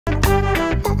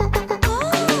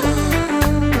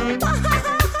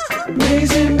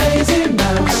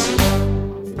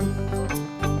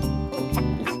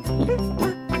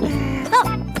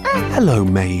Hello,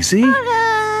 Maisy.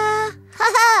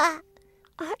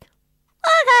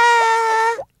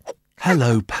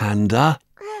 Hello, Panda.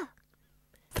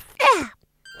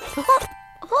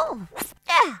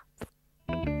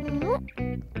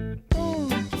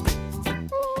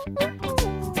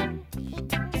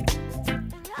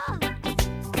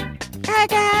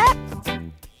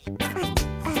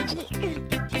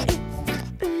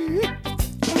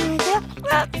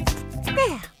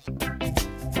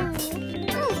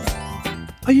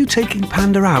 Are you taking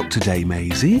Panda out today,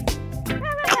 Maisy?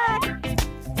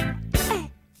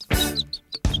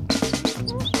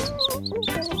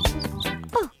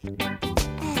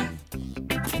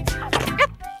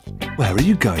 Where are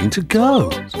you going to go?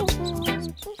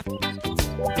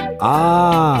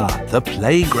 Ah, the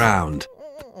playground.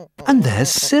 And there's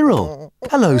Cyril.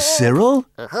 Hello, Cyril.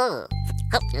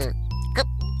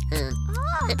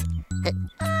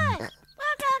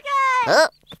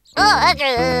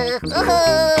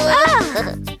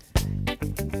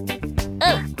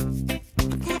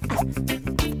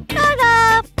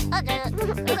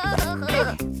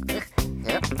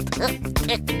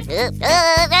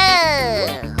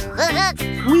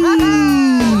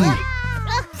 Whee!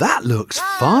 That looks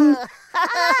fun.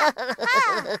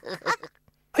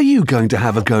 Are you going to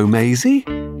have a go, Maisy?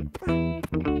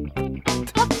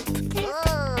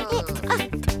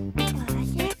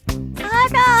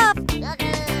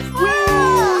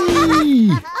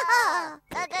 Whee!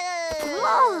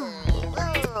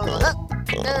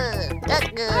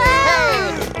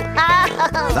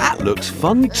 That looks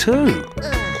fun too.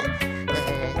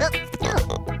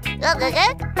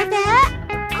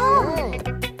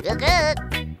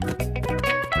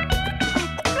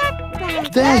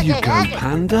 There you go,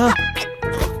 Panda.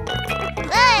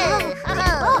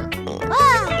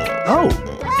 Oh,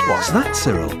 what's that,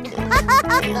 Cyril?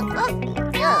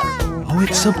 Oh,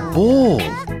 it's a ball.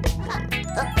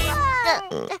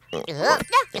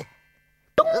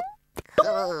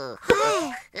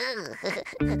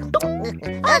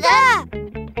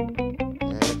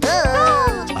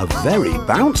 A very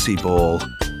bouncy ball.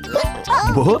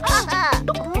 Whoops.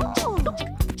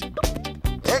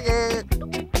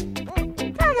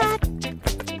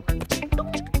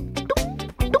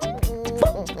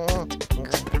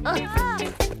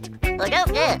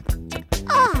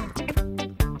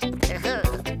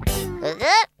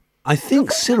 I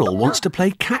think Cyril wants to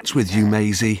play catch with you,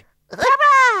 Maisy.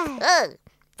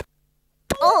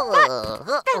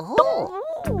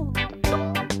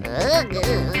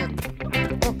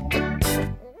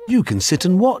 You can sit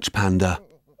and watch, Panda.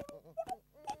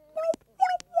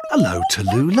 Hello,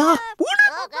 Tallulah.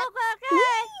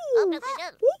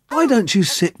 Why don't you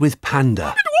sit with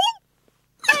Panda?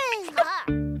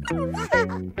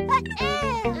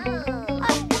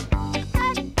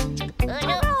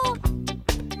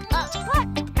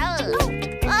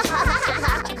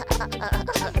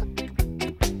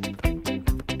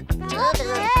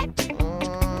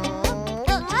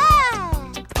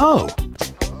 Oh,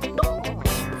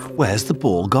 where's the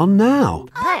ball gone now?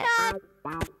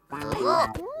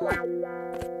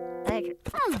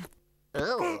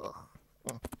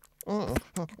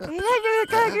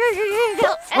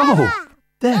 Oh,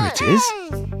 there it is.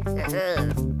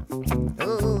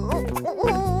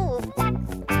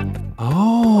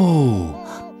 Oh,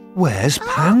 where's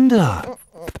Panda?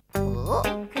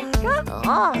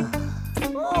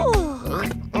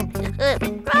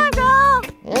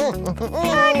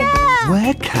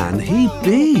 Where can he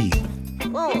be?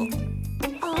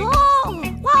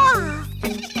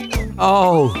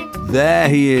 Oh, there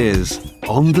he is,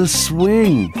 on the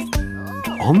swing.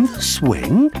 On the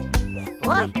swing?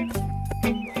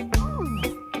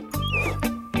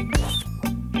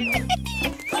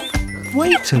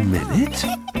 Wait a minute.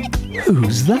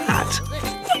 Who's that?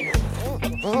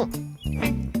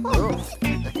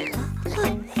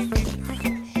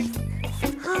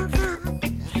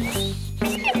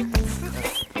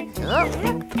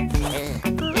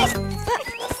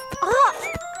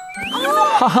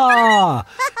 Ha ha!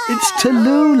 It's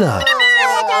Tallulah.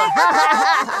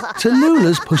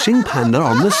 Tallulah's pushing Panda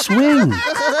on the swing.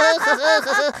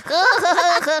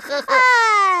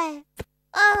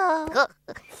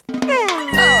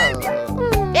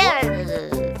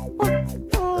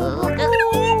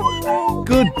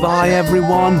 Goodbye,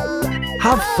 everyone.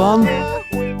 Have fun.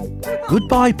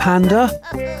 Goodbye, Panda.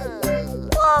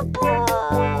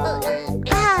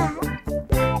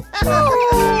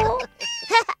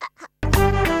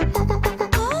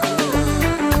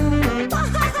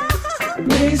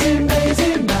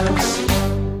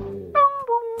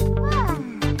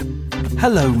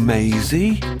 Hello,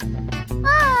 Maisy.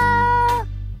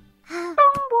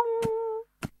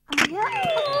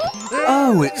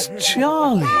 Oh, it's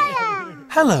Charley.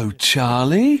 Hello,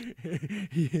 Charley.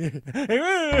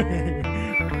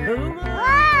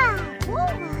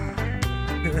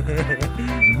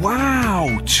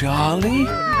 Wow, Charley.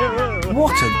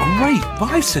 What a great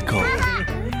bicycle.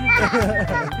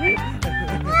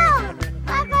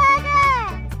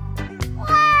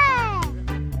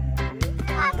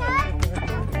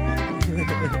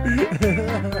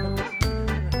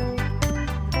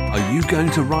 Are you going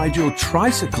to ride your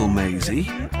tricycle, Maisy?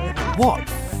 What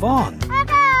fun!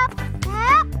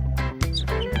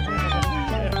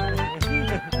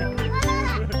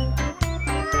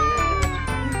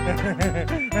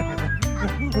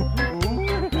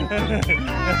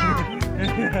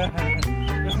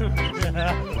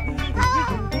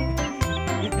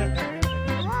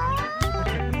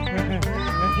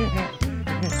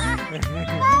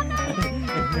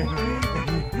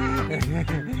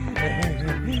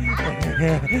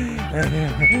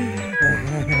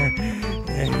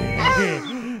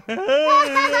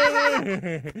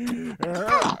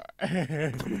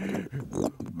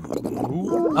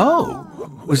 Oh,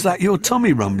 was that your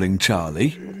tummy rumbling,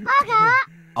 Charley?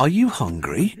 Are you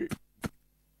hungry?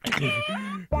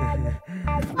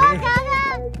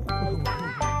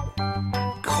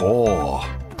 Caw,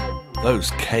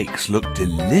 those cakes look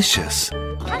delicious.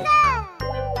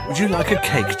 Would you like a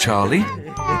cake, Charley?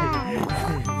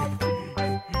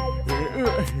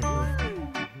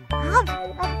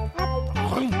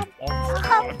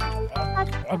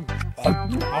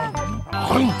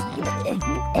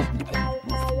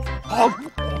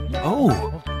 Oh,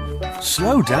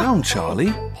 slow down,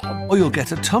 Charley, or you'll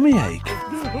get a tummy ache.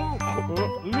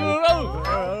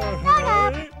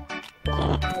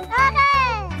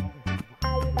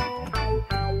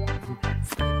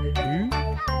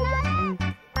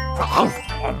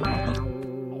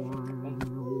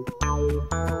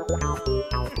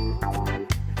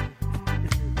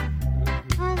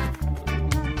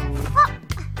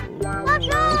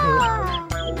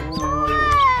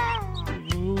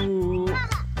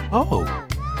 Oh,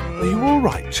 are you all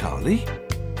right, Charley?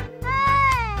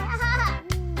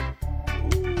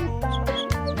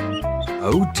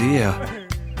 Oh dear,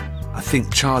 I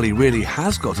think Charley really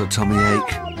has got a tummy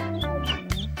ache.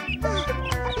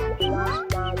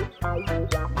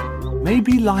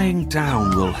 Maybe lying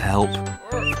down will help.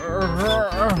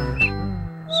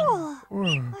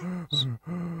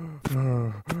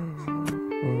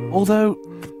 Although,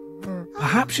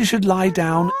 perhaps you should lie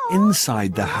down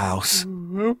inside the house.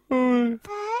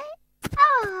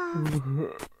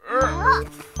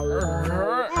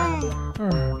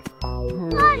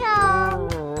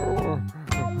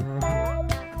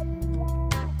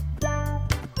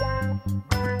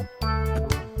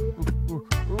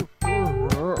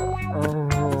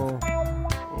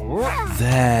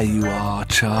 There you are,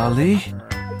 Charley.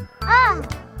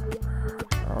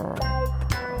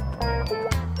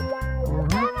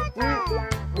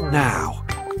 Now,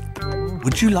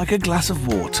 would you like a glass of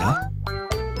water?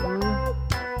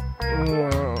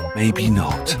 Maybe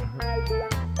not.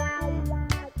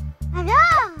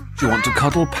 Do you want to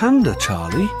cuddle Panda,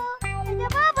 Charley?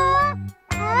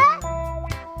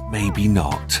 Maybe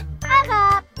not.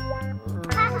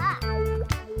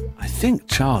 I think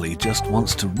Charley just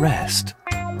wants to rest.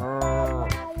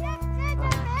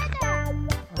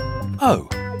 Oh,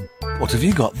 what have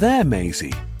you got there,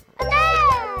 Maisy?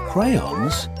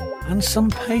 Crayons and some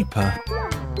paper.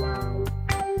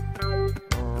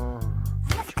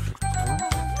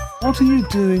 What are you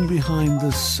doing behind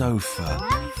the sofa?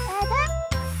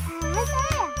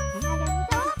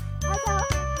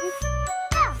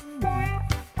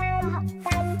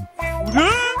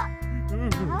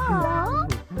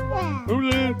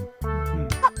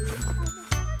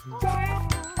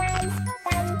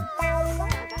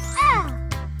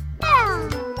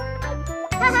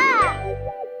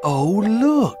 Oh,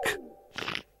 look!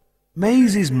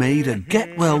 Maisy's made a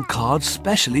get well card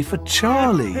specially for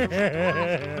Charley.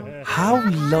 How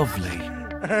lovely.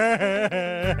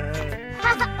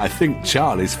 I think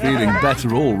Charley's feeling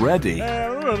better already.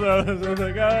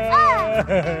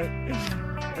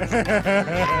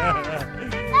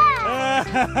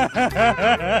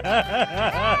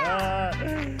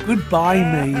 Goodbye,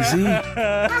 Maisy.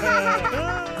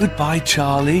 Goodbye,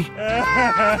 Charley.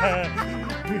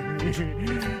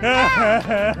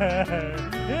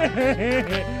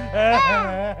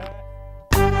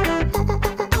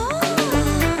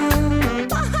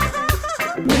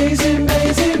 Maisy,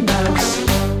 Maisy Mouse.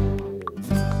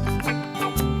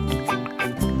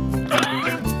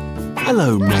 Hello,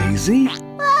 Maisy.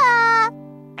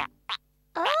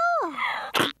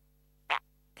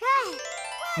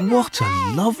 What a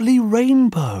lovely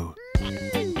rainbow.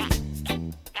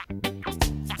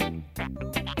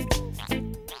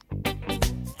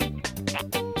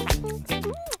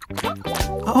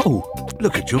 Oh,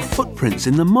 look at your footprints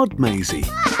in the mud, Maisy.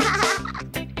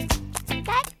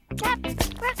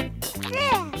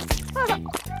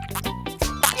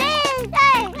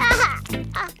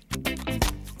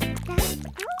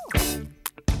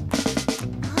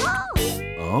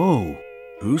 Oh,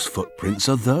 whose footprints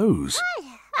are those?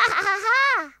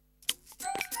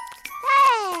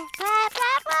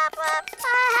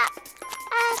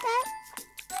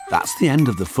 That's the end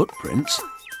of the footprints,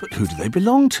 but who do they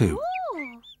belong to?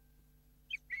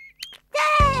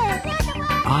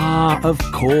 Ah, of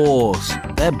course,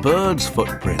 they're birds'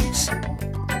 footprints.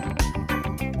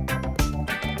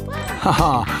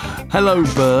 Haha, hello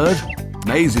bird.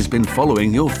 Maisy's been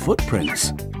following your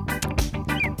footprints.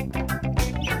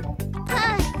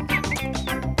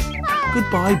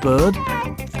 Goodbye, bird.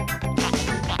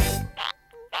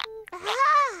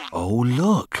 Oh,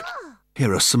 look.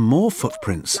 Here are some more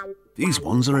footprints. These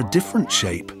ones are a different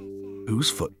shape. Whose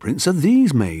footprints are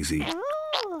these, Maisy?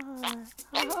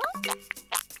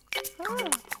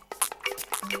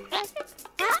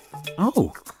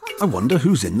 Oh, I wonder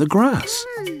who's in the grass.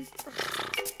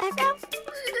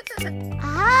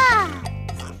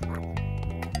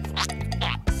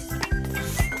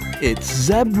 It's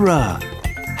Zebra.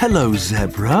 Hello,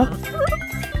 Zebra.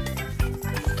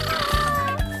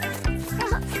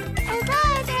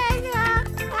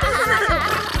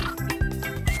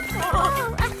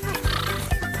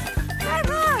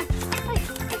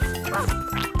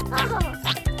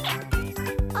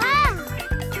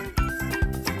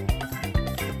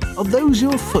 Are those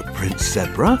your footprints,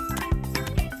 Zebra?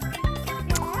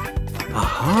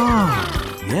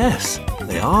 Aha! Yes,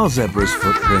 they are Zebra's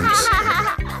footprints.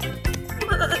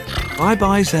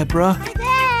 Bye-bye, Zebra.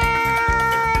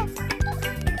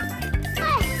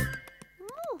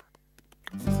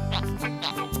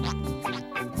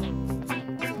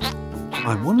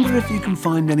 I wonder if you can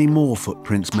find any more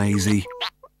footprints, Maisy.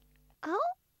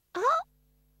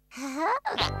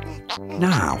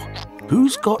 Now,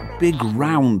 who's got big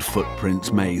round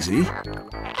footprints, Maisy?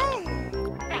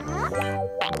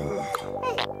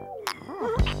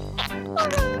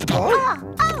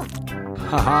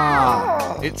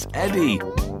 Ha-ha! It's Eddie.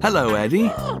 Hello,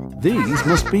 Eddie. These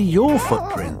must be your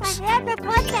footprints.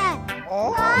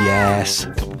 Yes,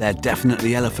 they're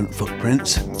definitely elephant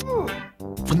footprints.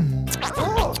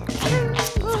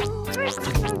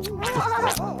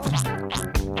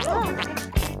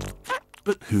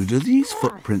 But who do these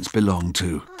footprints belong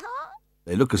to?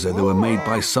 They look as though they were made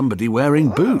by somebody wearing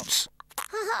boots.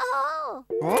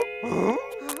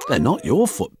 They're not your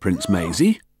footprints,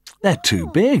 Maisy. They're too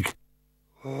big.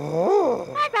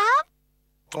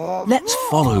 Let's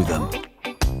follow them.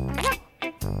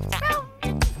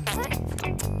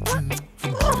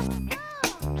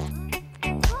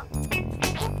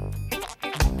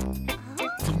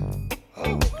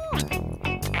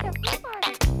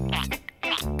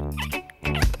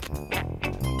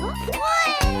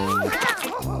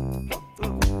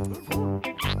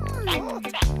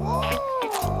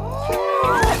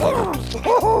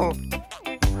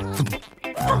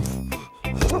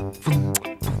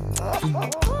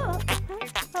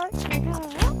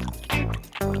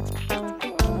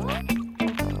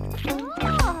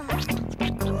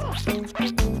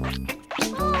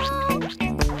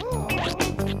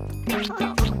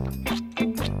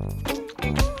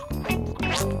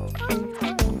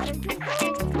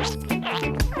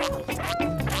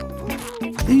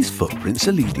 These footprints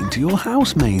are leading to your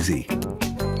house, Maisy.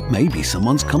 Maybe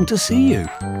someone's come to see you.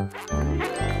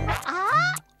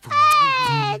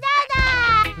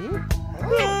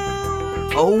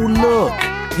 Oh, look!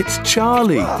 It's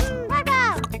Charley.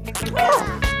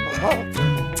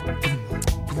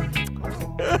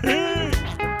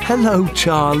 Hello,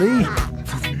 Charley.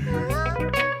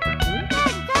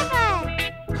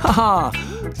 Haha!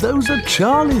 Those are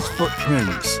Charley's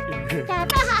footprints.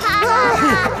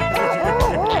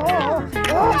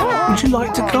 Would you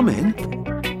like to come in?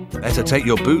 Better take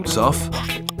your boots off.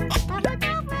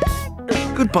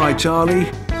 Goodbye,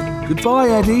 Charley. Goodbye,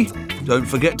 Eddie. Don't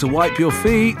forget to wipe your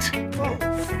feet.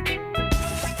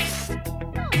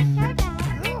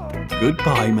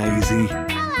 Goodbye, Maisy.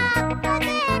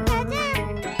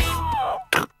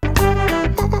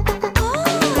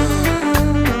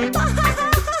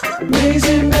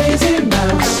 Maisy, Maisy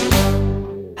Mouse.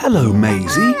 Hello,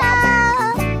 Maisy.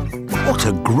 What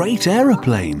a great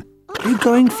aeroplane. Are you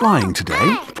going flying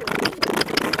today?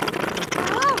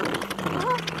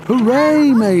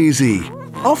 Hooray, Maisy.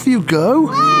 Off you go.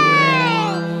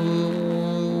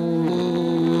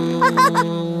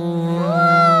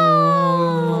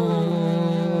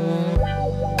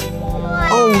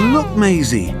 Oh, look,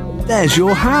 Maisy. There's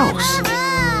your house.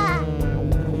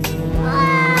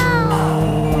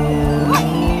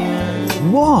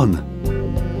 one.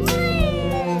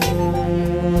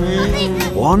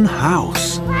 One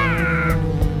house.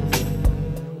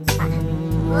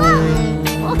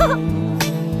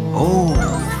 Oh,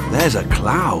 there's a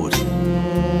cloud.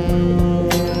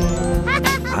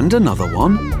 And another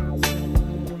one.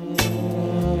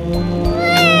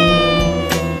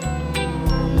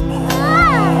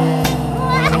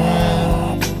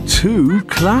 Two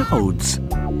clouds.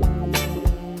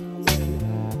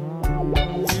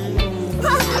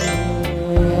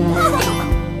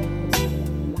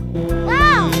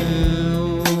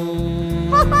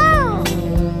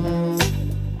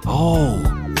 Oh,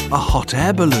 a hot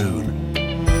air balloon.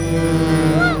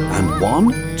 And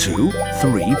 1, 2,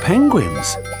 3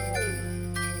 penguins.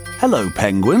 Hello,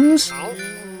 penguins.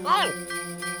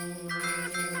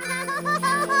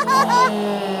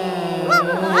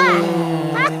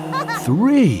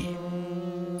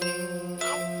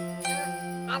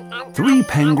 Three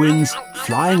penguins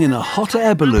flying in a hot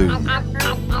air balloon.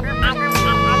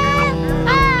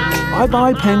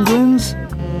 Bye-bye, penguins.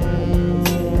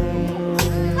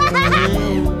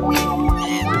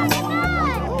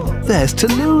 There's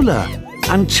Tallulah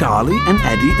and Charley and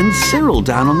Eddie and Cyril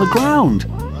down on the ground.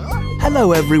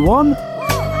 Hello, everyone.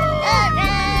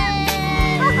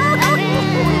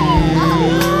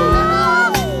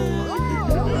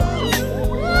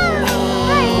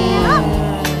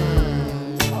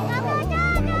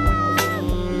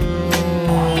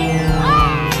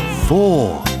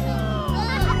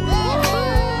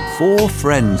 Four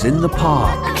friends in the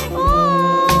park.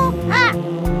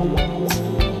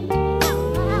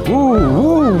 Woo,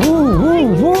 woo, woo, woo,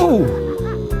 woo.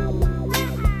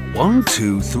 1,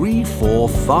 2, 3, 4,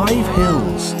 5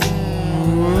 hills.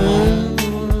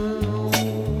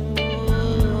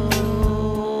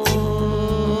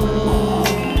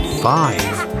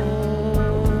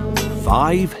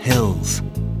 Five hills.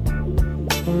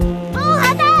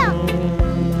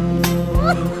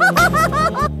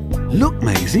 Look,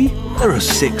 Maisy, there are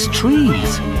 6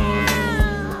 trees.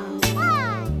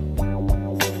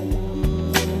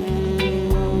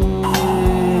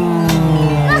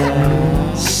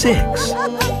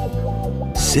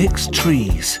 Six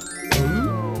trees.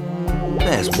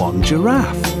 There's 1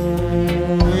 giraffe.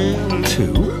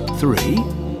 2, 3,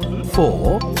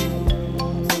 4,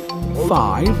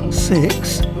 5,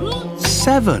 6,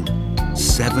 7.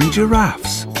 7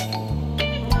 giraffes.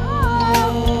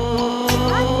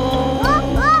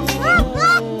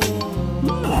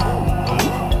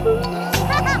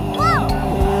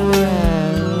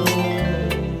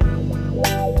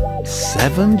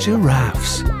 Seven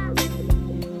giraffes.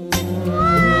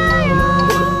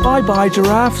 Bye-bye,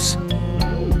 giraffes.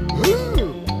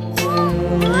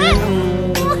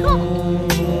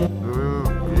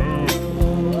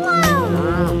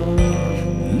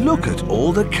 Look at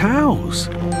all the cows.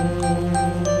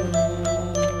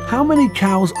 How many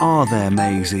cows are there,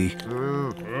 Maisy?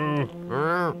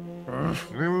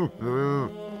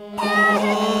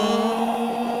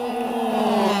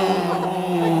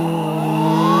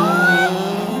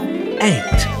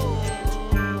 8.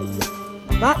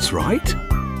 That's right.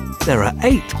 There are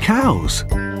 8 cows.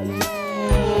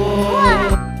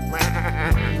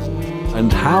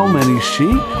 And how many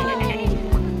sheep?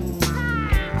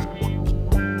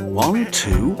 1,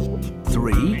 2,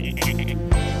 3,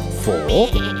 4,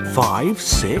 5,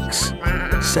 6,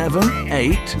 7,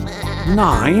 8,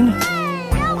 9.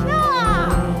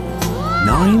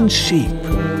 9 sheep.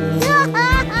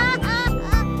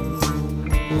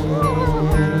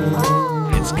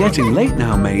 It's getting late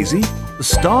now, Maisy. The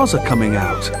stars are coming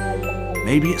out.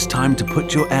 Maybe it's time to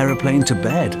put your aeroplane to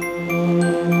bed.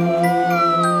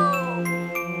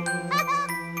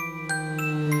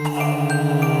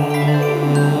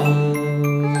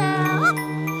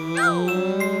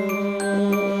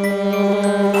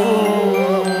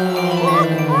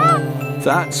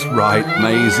 That's right,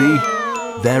 Maisy.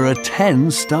 There are 10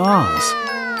 stars.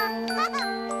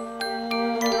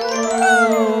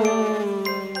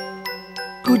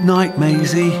 Good night,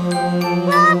 Maisy.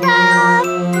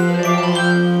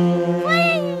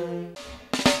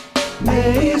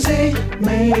 Maisy,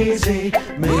 Maisy,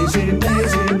 Maisy,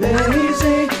 Maisy, Maisy.